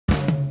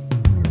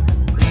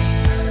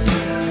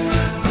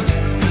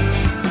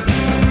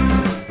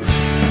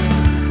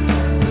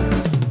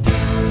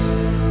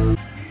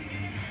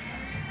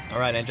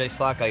Alright, NJ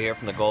Slot Guy here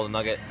from the Golden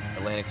Nugget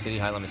Atlantic City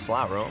High Limit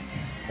Slot Room.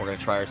 We're going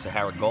to try our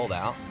Sahara Gold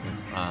out.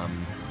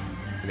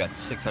 We got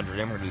 600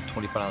 in. We're going to do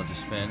 $25 a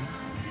spin.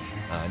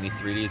 I need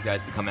 3 of these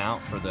guys to come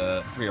out, for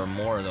the 3 or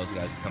more of those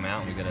guys to come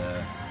out. We get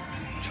a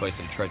choice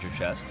of a treasure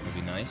chest, would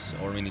be nice.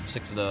 Or we need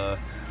 6 of the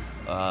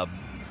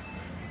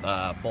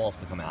balls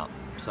to come out.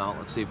 So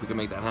let's see if we can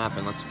make that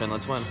happen. Let's spin,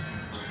 let's win.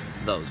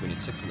 Those, we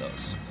need 6 of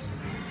those.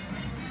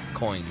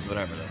 Coins,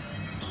 whatever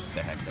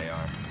the heck they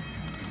are.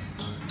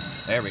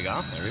 There we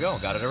go,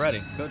 got it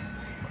already. Good.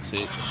 Let's see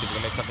if we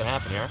can make something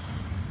happen here.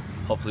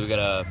 Hopefully we get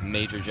a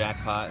major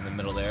jackpot in the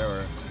middle there,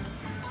 or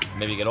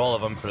maybe get all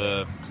of them for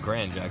the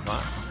grand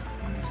jackpot.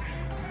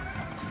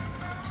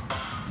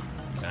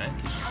 Okay,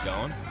 keeps it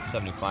going.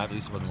 75, at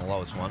least it wasn't the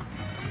lowest one.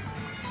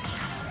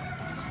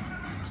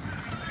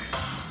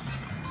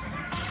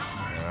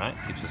 Alright,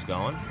 keeps us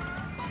going.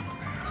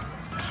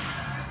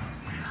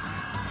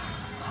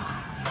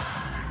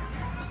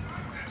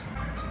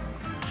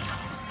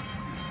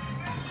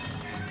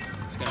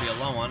 It's gonna be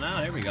a low one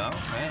now. There we go.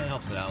 That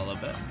helps it out a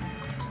little bit.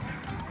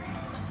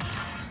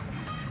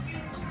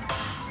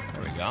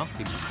 There we go.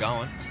 Keeps us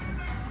going.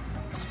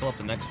 Let's fill up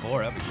the next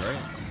 4. That'd be great.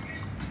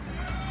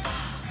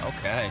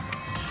 Okay.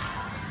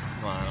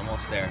 Come on,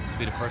 almost there. Let's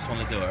be the first one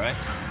to do it, right?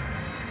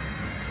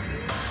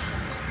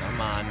 Come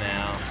on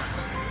now.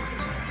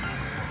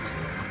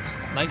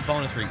 Nice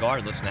bonus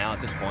regardless now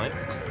at this point.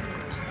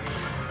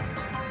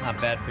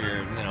 Not bad for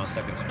your,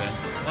 second spin.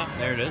 Oh,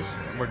 there it is.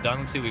 We're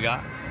done. Let's see what we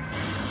got.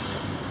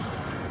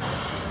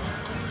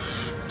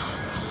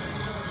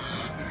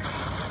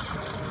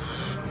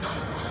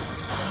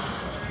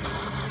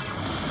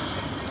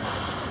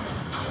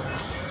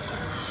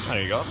 There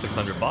you go,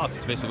 $600.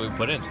 It's basically what we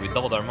put in. So we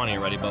doubled our money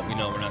already, but we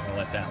know we're not gonna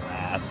let that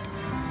last.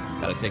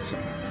 Gotta take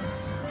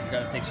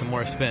some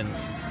more spins.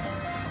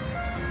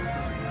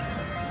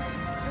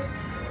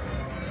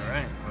 All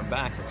right, we're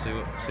back. Let's see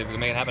if we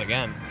can make it happen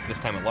again. This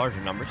time with larger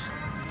numbers.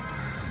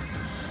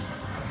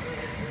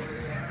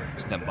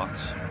 It's $10.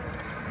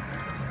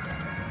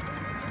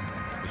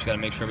 We just gotta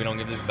make sure we don't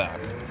give this back.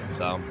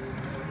 So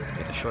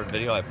it's a short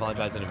video. I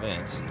apologize in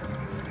advance.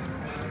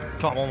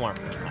 Come on, one more.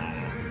 $10.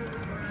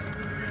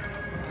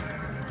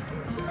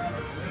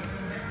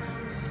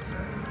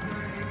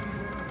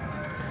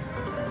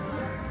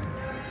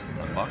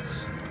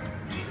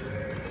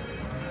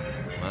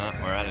 Well,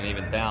 we're at an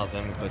even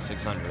 1,000. We put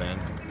 600 in.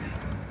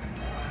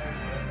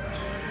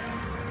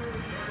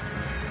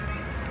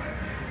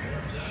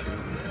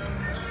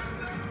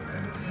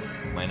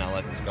 Might not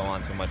let this go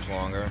on too much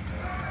longer.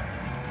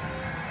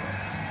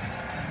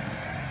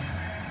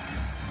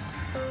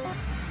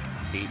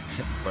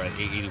 We're at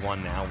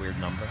 881 now. Weird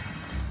number.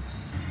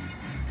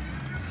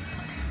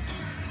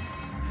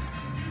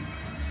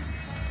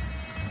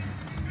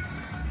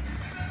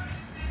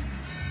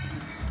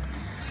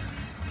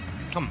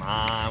 Come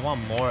on, one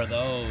more of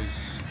those.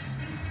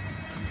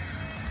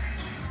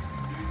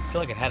 I feel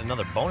like it had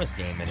another bonus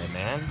game in it,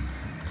 man.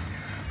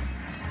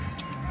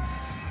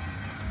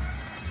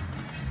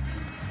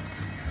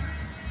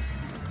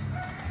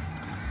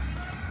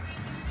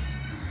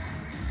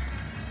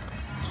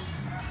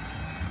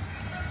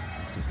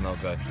 This is no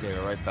good. Give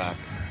it right back.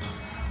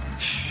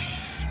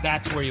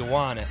 That's where you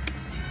want it.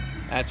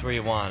 That's where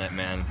you want it,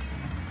 man.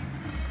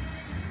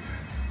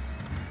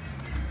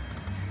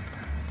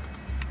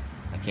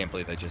 I can't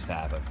believe they just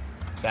have it.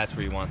 That's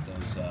where you want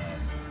those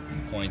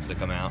coins to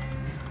come out.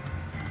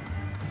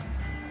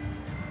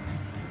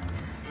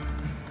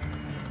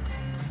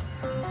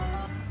 And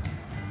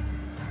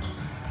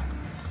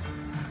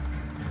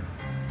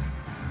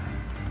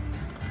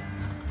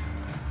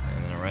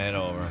then right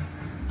over.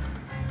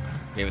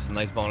 Gave us a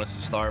nice bonus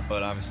to start,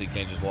 but obviously you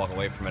can't just walk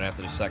away from it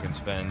after the second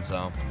spin,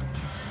 so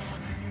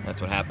that's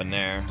what happened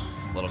there.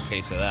 A little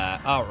case of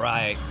that. All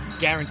right,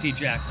 guaranteed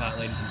jackpot,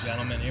 ladies and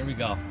gentlemen. Here we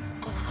go.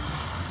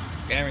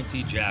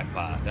 Guaranteed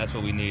jackpot. That's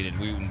what we needed.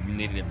 We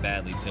needed it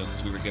badly too,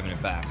 because we were giving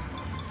it back.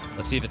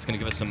 Let's see if it's going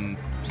to give us some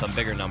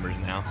bigger numbers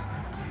now.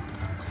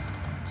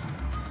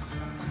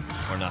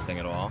 Or nothing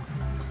at all.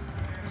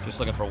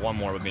 Just looking for one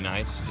more would be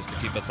nice, just to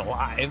keep us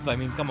alive. I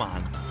mean, come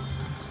on.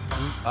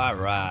 All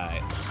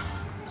right.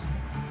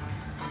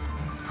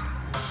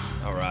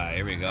 All right,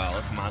 here we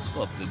go. Come on, let's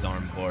flip the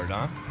darn board,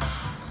 huh?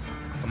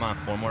 Come on,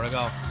 4 more to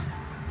go.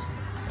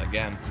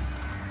 Again.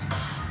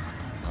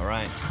 All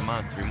right, come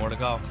on, 3 more to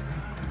go.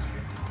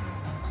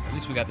 At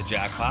least we got the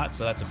jackpot,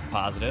 so that's a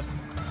positive.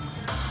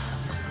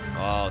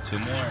 Oh, 2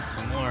 more,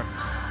 2 more.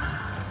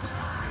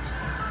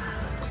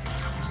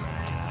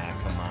 Ah,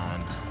 come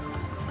on.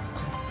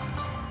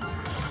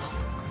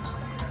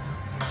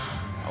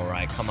 All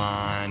right, come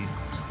on.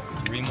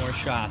 3 more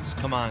shots.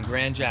 Come on,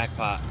 grand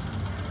jackpot.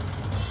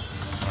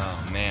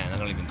 Oh, man, I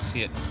don't even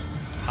see it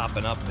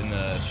popping up in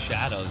the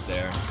shadows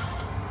there.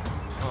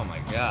 Oh, my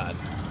God.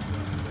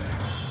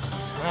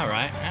 All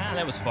right,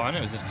 that was fun.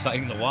 It was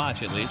exciting to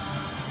watch, at least.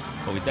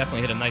 But we definitely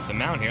hit a nice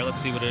amount here.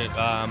 Let's see what it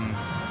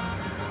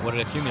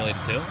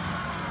accumulated to.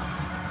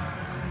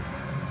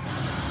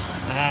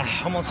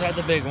 Almost had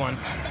the big one.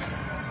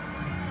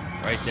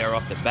 Right there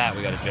off the bat,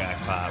 we got a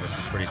jackpot, which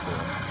is pretty cool.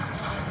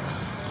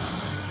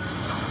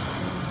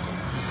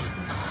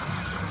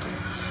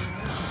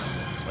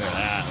 Look at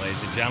that,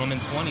 ladies and gentlemen,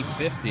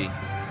 2050.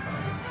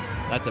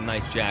 That's a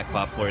nice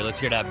jackpot for you. Let's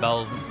hear that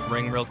bell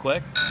ring real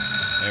quick.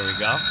 There we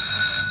go.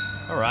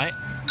 All right.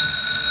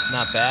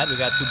 Not bad. We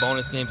got 2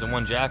 bonus games and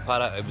 1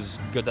 jackpot. It was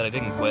good that I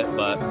didn't quit,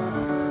 but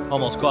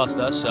almost cost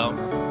us. So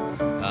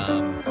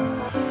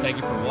thank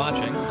you for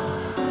watching.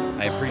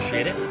 I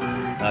appreciate it.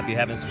 If you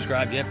haven't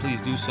subscribed yet, please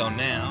do so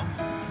now.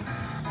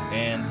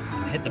 And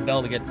hit the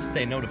bell to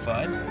stay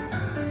notified.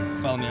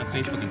 Follow me on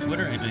Facebook and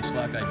Twitter, AJ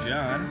Slot Guy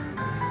John.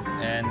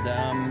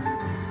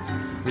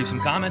 And leave some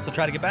comments. I'll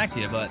try to get back to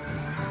you. But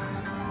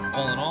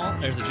all in all,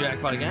 there's the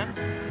jackpot again.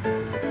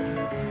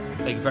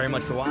 Thank you very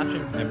much for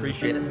watching. I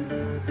appreciate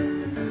it.